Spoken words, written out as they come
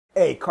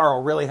Hey,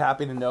 Carl, really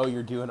happy to know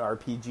you're doing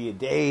RPG a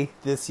day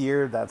this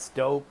year. That's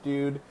dope,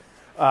 dude.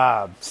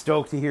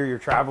 Stoked to hear your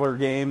Traveler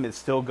game is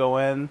still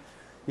going.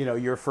 You know,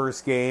 your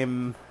first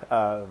game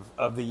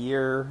of the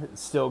year is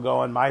still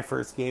going. My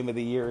first game of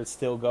the year is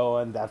still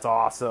going. That's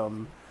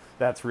awesome.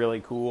 That's really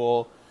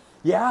cool.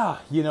 Yeah,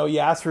 you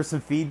asked for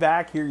some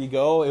feedback. Here you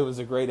go. It was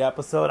a great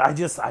episode. I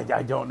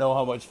don't know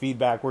how much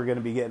feedback we're going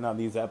to be getting on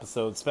these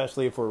episodes,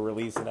 especially if we're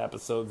releasing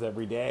episodes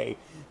every day,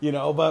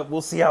 but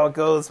we'll see how it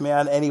goes,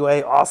 man.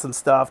 Anyway, awesome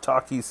stuff.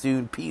 Talk to you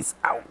soon. Peace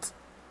out.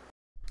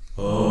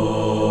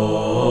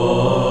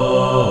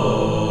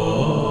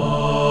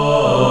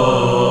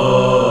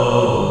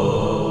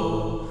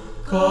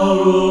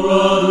 Carl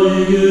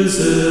Rodriguez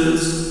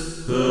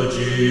is the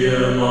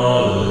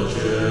GMologist,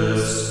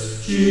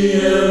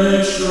 GM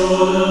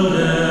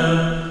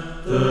extraordinaire,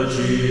 the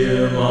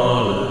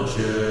GMologist.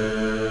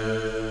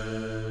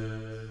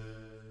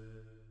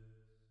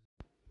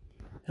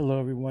 Hello,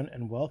 everyone,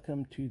 and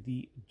welcome to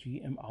the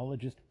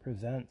GMologist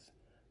Presents.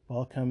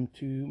 Welcome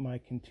to my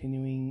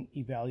continuing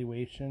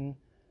evaluation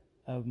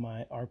of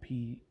my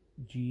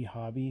RPG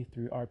hobby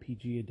through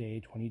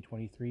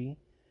RPGaDay2023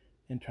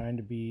 and trying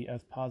to be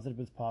as positive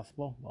as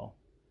possible. Well,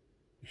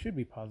 you should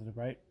be positive,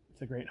 right?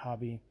 It's a great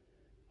hobby.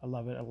 I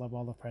love it. I love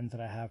all the friends that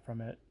I have from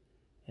it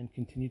and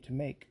continue to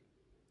make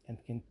and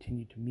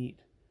continue to meet.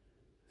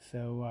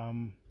 So,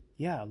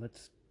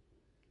 let's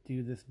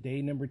do this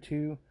day number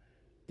 2.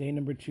 Day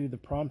number 2, the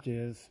prompt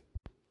is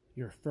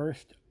your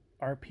first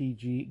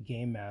RPG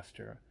game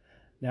master.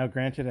 Now,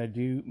 granted, I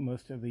do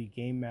most of the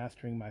game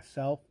mastering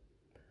myself,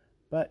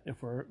 but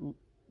if we're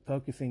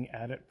focusing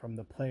at it from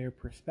the player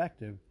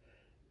perspective,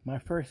 my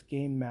first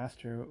game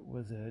master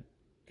was a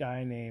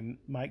guy named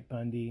Mike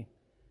Bundy,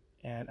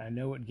 and I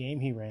know what game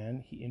he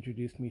ran. He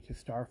introduced me to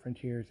Star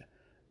Frontiers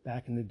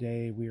back in the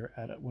day. We were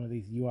at one of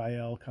these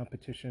UIL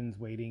competitions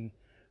waiting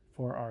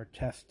for our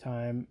test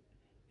time,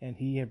 and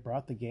he had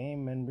brought the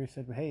game, and we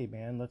said, "Hey,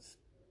 man, let's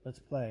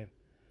play."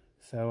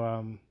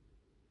 So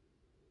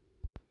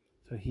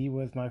he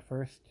was my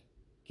first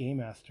game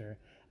master,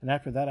 and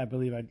after that, I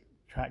believe I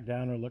tracked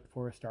down or looked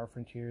for Star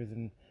Frontiers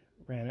and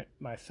ran it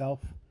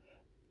myself.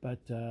 But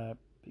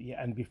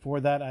and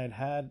before that, I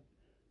had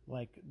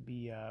like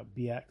the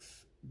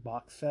BX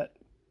box set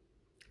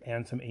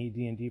and some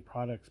AD&D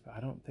products, but I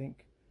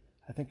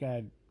think I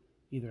had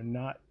either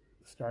not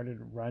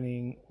started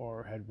running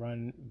or had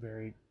run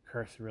very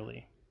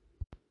cursorily.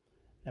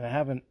 And I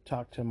haven't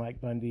talked to Mike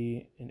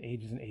Bundy in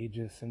ages and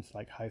ages since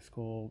like high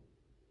school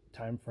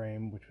time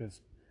frame, which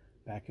was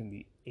back in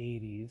the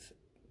 80s.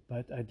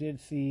 But I did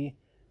see,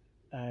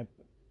 I'm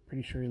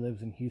pretty sure he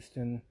lives in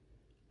Houston,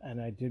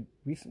 and I did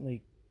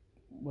recently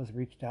was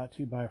reached out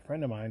to by a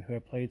friend of mine who I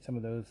played some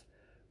of those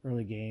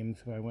early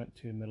games, who I went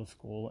to middle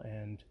school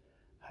and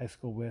high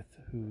school with,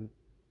 who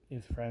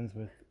is friends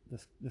with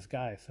this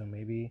guy. So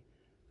maybe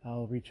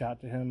I'll reach out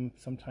to him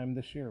sometime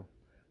this year.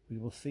 We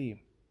will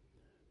see.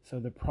 So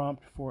the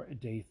prompt for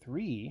day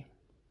 3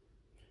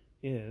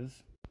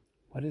 is,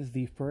 what is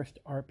the first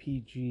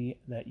RPG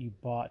that you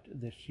bought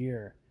this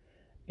year?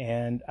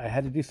 And I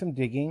had to do some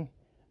digging.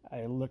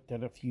 I looked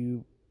at a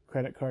few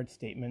credit card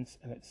statements,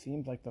 and it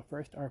seems like the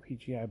first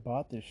RPG I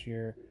bought this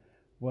year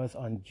was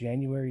on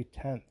January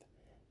 10th,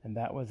 and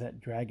that was at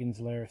Dragon's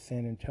Lair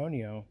San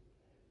Antonio.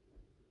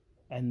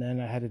 And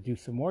then I had to do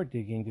some more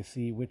digging to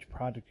see which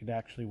product it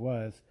actually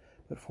was,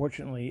 but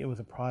fortunately it was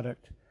a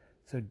product.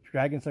 So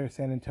Dragon's Lair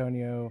San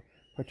Antonio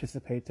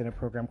participates in a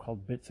program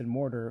called Bits and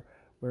Mortar,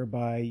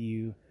 whereby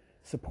you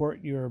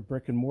support your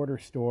brick and mortar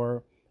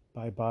store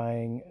by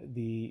buying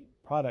the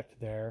product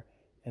there,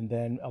 and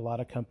then a lot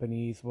of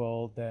companies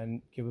will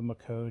then give them a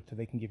code so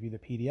they can give you the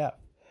PDF.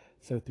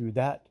 So through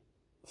that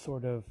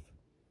sort of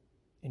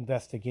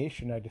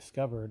investigation, I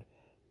discovered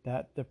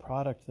that the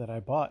product that I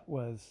bought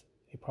was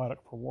a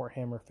product for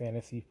Warhammer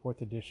Fantasy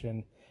 4th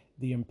Edition,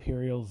 the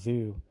Imperial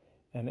Zoo.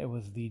 And it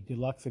was the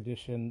deluxe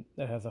edition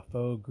that has a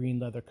faux green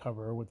leather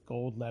cover with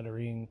gold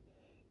lettering.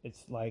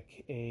 It's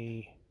like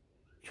a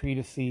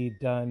treatise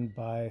done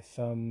by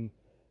some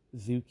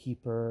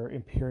zookeeper,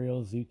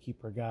 imperial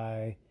zookeeper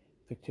guy,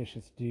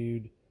 fictitious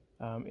dude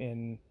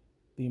in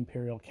the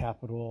imperial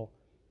capital.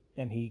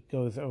 And he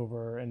goes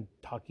over and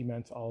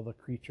documents all the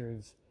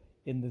creatures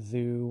in the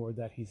zoo or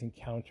that he's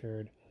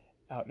encountered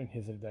out in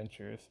his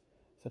adventures.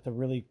 So it's a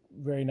really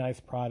very nice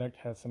product,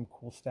 has some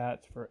cool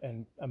stats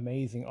and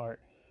amazing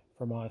art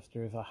for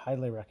monsters. I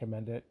highly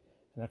recommend it.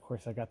 And of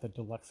course I got the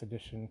deluxe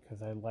edition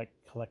because I like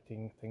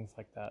collecting things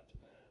like that.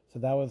 So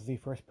that was the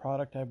first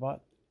product I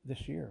bought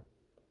this year.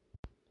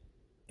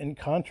 In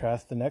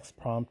contrast, the next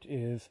prompt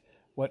is,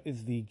 what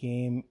is the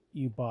game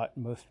you bought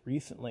most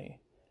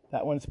recently?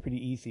 That one's pretty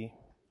easy.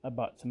 I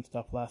bought some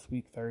stuff last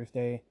week,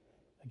 Thursday,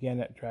 again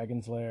at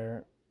Dragon's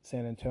Lair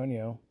San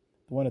Antonio,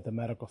 the one at the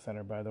medical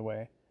center, by the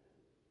way,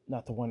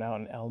 not the one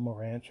out in Elmo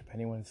Ranch, if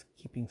anyone's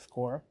keeping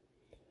score.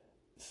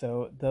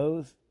 So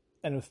those,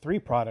 and it was 3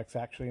 products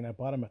actually, and I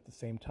bought them at the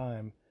same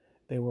time.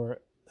 They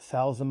were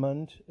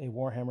Salzamund, a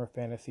Warhammer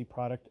Fantasy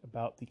product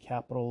about the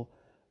capital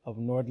of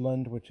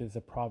Nordland, which is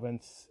a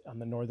province on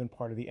the northern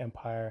part of the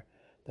empire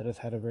that has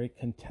had a very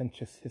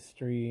contentious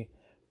history,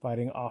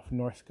 fighting off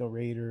Norska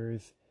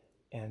raiders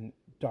and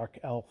dark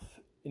elf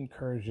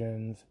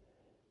incursions,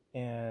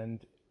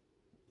 and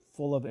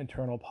full of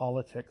internal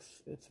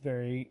politics. It's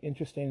very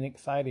interesting and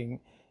exciting,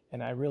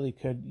 and I really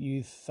could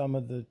use some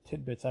of the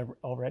tidbits I've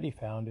already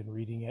found in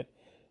reading it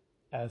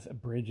as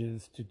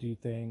bridges to do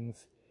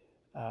things,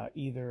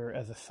 either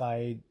as a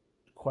side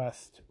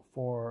quest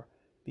for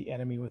the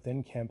Enemy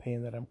Within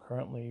campaign that I'm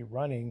currently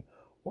running,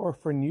 or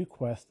for new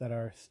quests that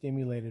are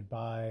stimulated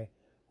by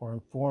or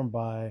informed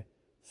by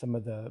some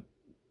of the,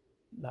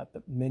 not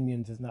the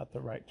minions is not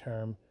the right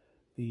term,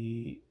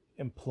 the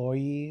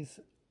employees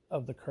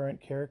of the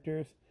current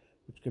characters,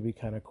 which could be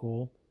kind of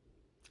cool.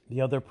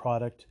 The other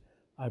product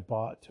I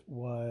bought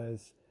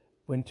was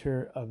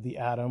Winter of the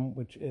Atom,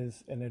 which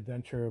is an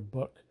adventure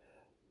book,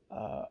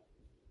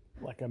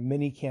 like a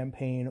mini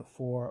campaign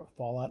for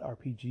Fallout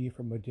RPG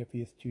from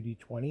Modiphius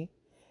 2D20.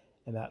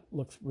 And that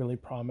looks really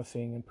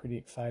promising and pretty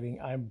exciting.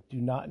 I do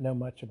not know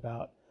much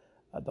about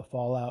the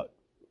Fallout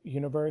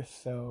universe,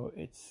 so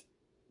it's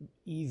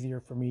easier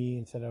for me,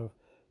 instead of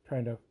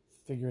trying to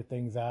figure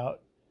things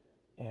out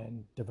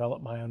and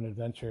develop my own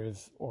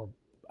adventures, or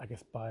I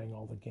guess buying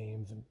all the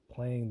games and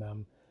playing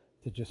them,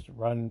 to just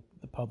run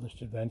the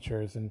published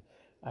adventures. And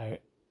I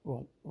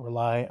will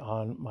rely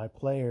on my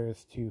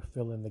players to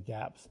fill in the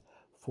gaps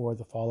for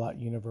the Fallout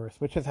universe,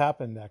 which has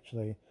happened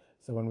actually.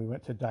 So when we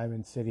went to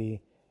Diamond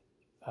City,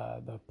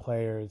 the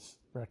players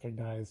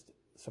recognized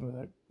some of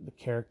the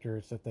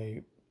characters that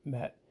they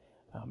met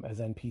as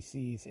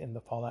NPCs in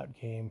the Fallout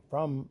game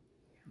from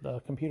the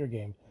computer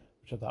game,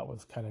 which I thought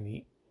was kind of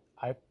neat.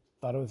 I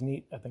thought it was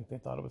neat. I think they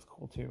thought it was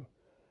cool too.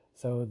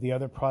 So the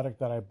other product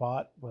that I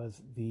bought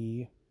was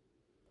a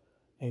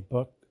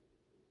book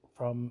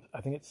from,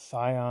 I think it's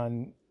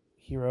Scion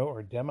Hero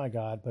or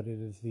Demigod, but it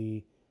is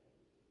the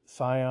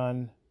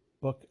Scion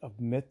Book of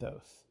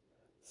Mythos.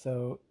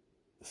 So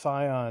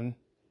Scion,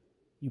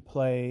 you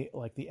play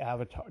like the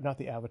Avatar, not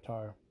the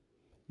Avatar,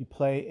 you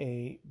play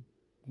a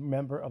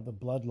member of the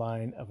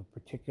bloodline of a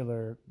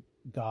particular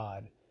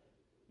god,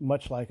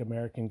 much like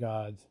American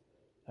Gods.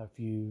 If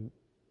you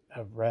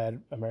have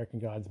read American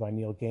Gods by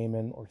Neil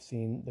Gaiman or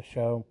seen the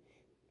show,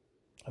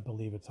 I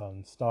believe it's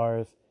on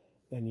Stars,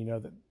 then you know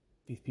that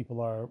these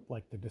people are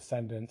like the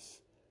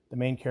descendants. The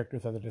main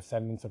characters are the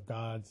descendants of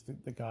gods.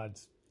 The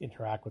gods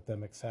interact with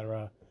them,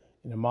 etc.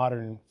 In a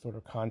modern sort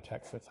of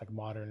context, so it's like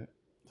modern,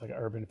 it's like an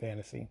urban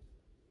fantasy.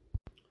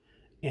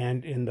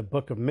 And in the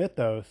Book of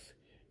Mythos,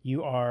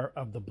 you are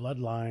of the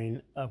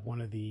bloodline of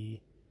one of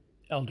the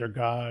elder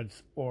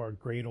gods or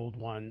great old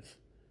ones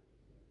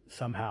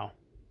somehow.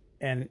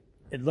 And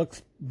it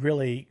looks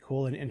really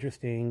cool and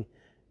interesting.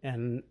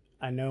 And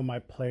I know my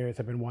players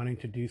have been wanting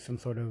to do some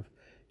sort of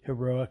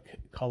heroic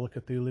Call of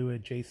Cthulhu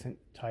adjacent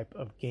type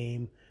of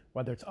game,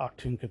 whether it's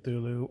Octoon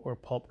Cthulhu or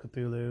Pulp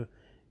Cthulhu.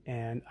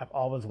 And I've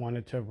always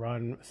wanted to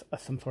run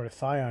some sort of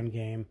Scion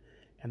game,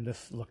 and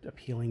this looked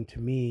appealing to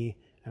me,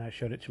 and I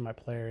showed it to my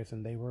players,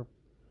 and they were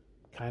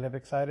kind of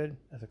excited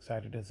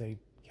as they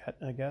get,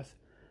 I guess,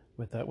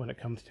 with when it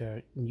comes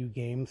to new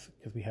games,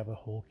 because we have a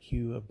whole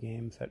queue of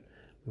games that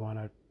we want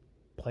to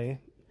play,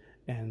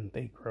 and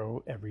they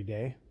grow every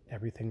day.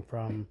 Everything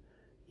from,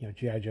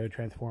 G.I. Joe,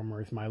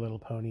 Transformers, My Little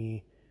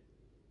Pony,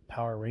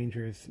 Power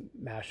Rangers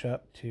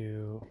mashup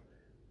to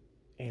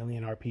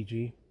Alien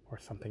RPG or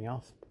something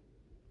else.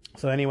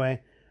 So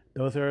anyway,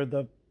 those are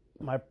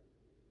my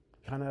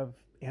kind of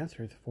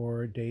answers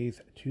for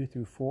days 2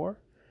 through 4.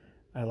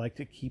 I like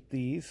to keep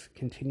these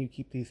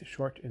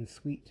short and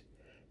sweet.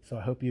 So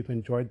I hope you've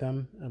enjoyed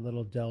them. A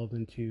little delve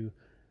into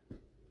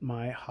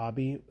my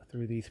hobby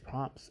through these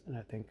prompts, and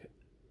I think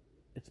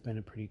it's been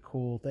a pretty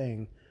cool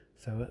thing.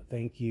 So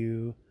thank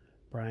you,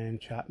 Brian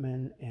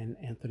Chapman and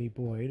Anthony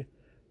Boyd,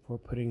 for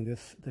putting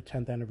the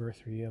 10th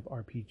anniversary of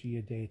RPG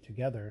a Day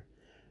together.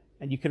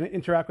 And you can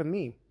interact with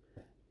me.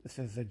 This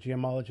is a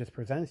Geomologist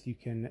Presents. You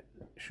can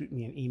shoot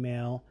me an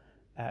email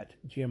at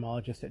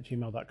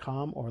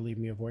geomologist@gmail.com or leave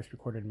me a voice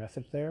recorded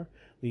message there.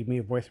 Leave me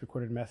a voice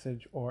recorded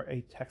message or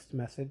a text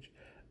message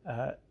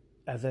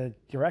as a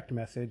direct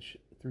message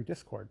through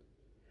Discord.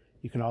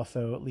 You can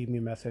also leave me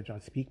a message on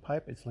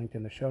SpeakPipe. It's linked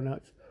in the show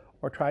notes.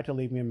 Or try to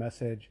leave me a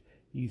message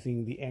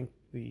using the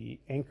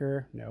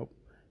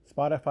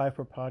Spotify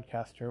for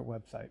Podcaster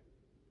website.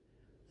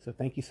 So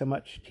thank you so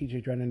much.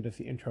 TJ Drennan does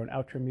the intro and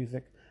outro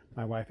music.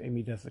 My wife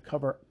Amy does the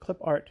cover clip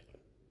art.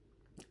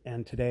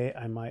 And today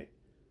I might,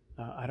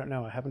 I don't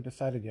know, I haven't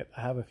decided yet.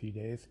 I have a few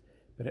days,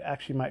 but it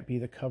actually might be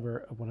the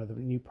cover of one of the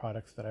new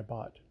products that I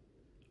bought.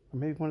 Or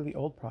maybe one of the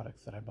old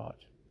products that I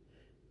bought.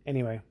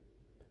 Anyway,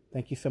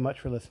 thank you so much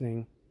for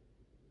listening.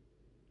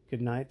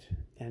 Good night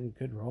and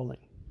good rolling.